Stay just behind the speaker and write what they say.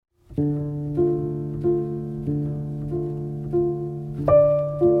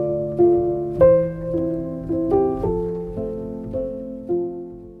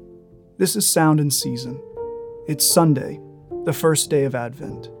This is Sound in Season. It's Sunday, the first day of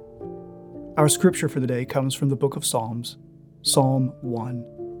Advent. Our scripture for the day comes from the book of Psalms, Psalm 1.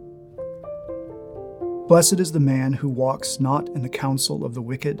 Blessed is the man who walks not in the counsel of the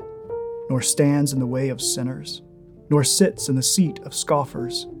wicked, nor stands in the way of sinners, nor sits in the seat of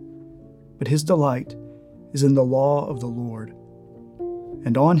scoffers. But his delight is in the law of the Lord,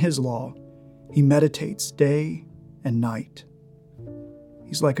 and on his law he meditates day and night.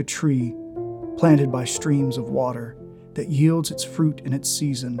 He's like a tree planted by streams of water that yields its fruit in its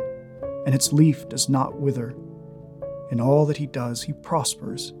season, and its leaf does not wither. In all that he does, he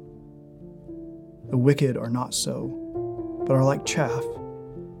prospers. The wicked are not so, but are like chaff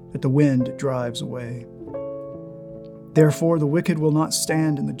that the wind drives away. Therefore the wicked will not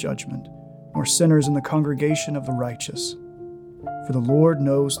stand in the judgment, nor sinners in the congregation of the righteous. For the Lord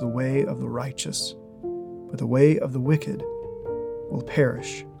knows the way of the righteous, but the way of the wicked will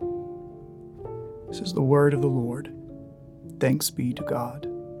perish. This is the word of the Lord. Thanks be to God.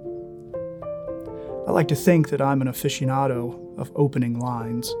 I like to think that I'm an aficionado of opening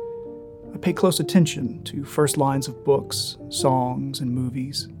lines. I pay close attention to first lines of books, songs, and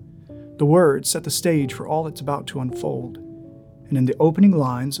movies. The words set the stage for all that's about to unfold, and in the opening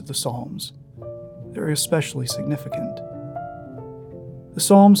lines of the Psalms, they're especially significant. The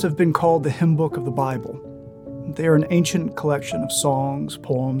Psalms have been called the hymn book of the Bible. They are an ancient collection of songs,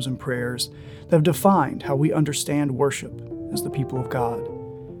 poems, and prayers that have defined how we understand worship as the people of God.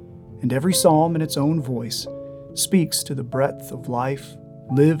 And every psalm in its own voice speaks to the breadth of life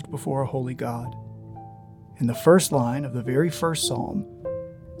lived before a holy God. In the first line of the very first psalm,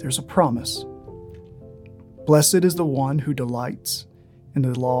 there's a promise. Blessed is the one who delights in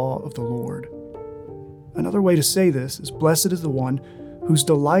the law of the Lord. Another way to say this is blessed is the one whose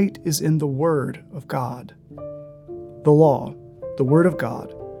delight is in the word of God. The law, the word of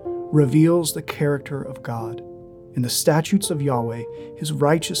God, reveals the character of God. In the statutes of Yahweh, his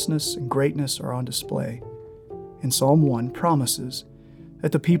righteousness and greatness are on display. And Psalm 1 promises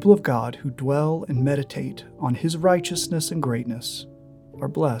that the people of God who dwell and meditate on his righteousness and greatness are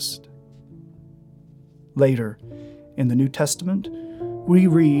blessed. Later, in the New Testament, we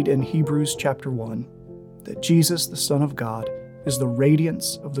read in Hebrews chapter 1 that Jesus, the Son of God, is the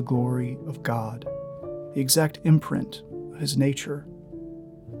radiance of the glory of God, the exact imprint of his nature.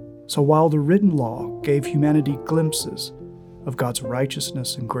 So while the written law gave humanity glimpses of God's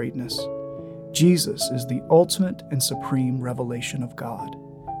righteousness and greatness, Jesus is the ultimate and supreme revelation of God.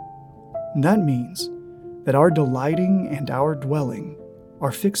 And that means that our delighting and our dwelling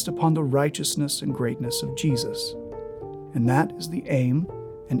are fixed upon the righteousness and greatness of Jesus. And that is the aim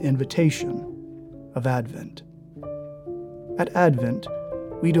and invitation of Advent. At Advent,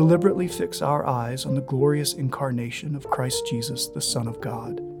 we deliberately fix our eyes on the glorious incarnation of Christ Jesus, the Son of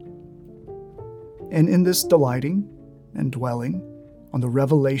God. And in this delighting and dwelling on the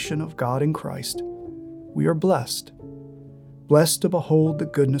revelation of God in Christ, we are blessed. Blessed to behold the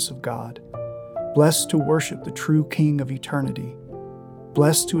goodness of God, blessed to worship the true King of eternity,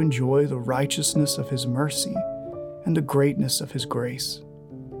 blessed to enjoy the righteousness of his mercy and the greatness of his grace.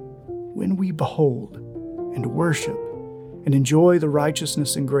 When we behold and worship and enjoy the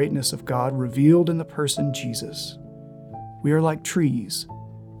righteousness and greatness of God revealed in the person Jesus, we are like trees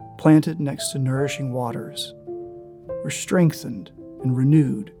planted next to nourishing waters. We're strengthened and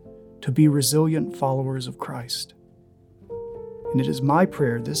renewed to be resilient followers of Christ. And it is my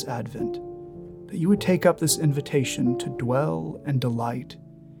prayer this Advent that you would take up this invitation to dwell and delight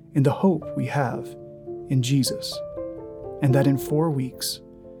in the hope we have in Jesus, and that in 4 weeks,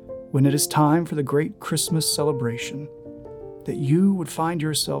 when it is time for the great Christmas celebration, that you would find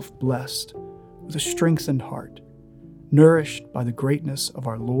yourself blessed with a strengthened heart, nourished by the greatness of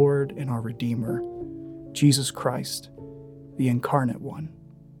our Lord and our Redeemer, Jesus Christ, the Incarnate One.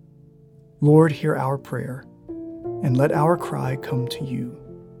 Lord, hear our prayer, and let our cry come to you.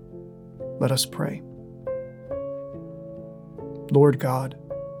 Let us pray. Lord God,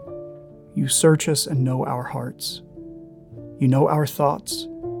 you search us and know our hearts. You know our thoughts,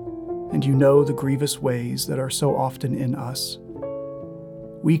 and you know the grievous ways that are so often in us.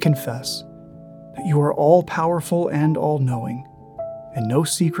 We confess that you are all-powerful and all-knowing, and no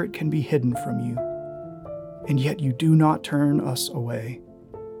secret can be hidden from you. And yet you do not turn us away.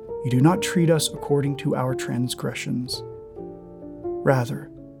 You do not treat us according to our transgressions.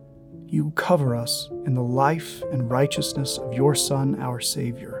 Rather, you cover us in the life and righteousness of your Son, our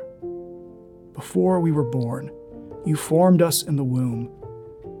Savior. Before we were born, you formed us in the womb.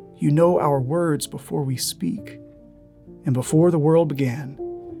 You know our words before we speak. And before the world began,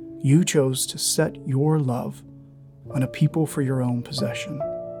 you chose to set your love on a people for your own possession.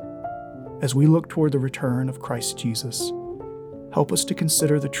 As we look toward the return of Christ Jesus, help us to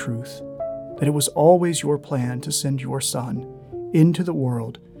consider the truth that it was always your plan to send your Son into the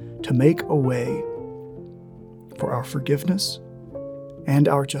world to make a way for our forgiveness and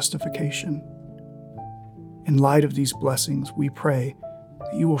our justification. In light of these blessings, we pray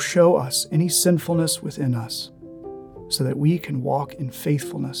that you will show us any sinfulness within us so that we can walk in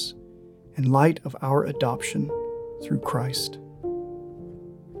faithfulness in light of our adoption through Christ.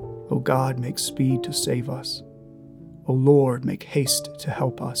 O God, make speed to save us. O Lord, make haste to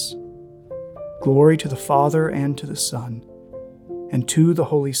help us. Glory to the Father and to the Son and to the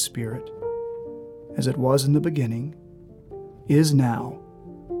Holy Spirit, as it was in the beginning, is now,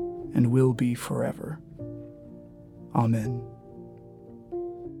 and will be forever. Amen.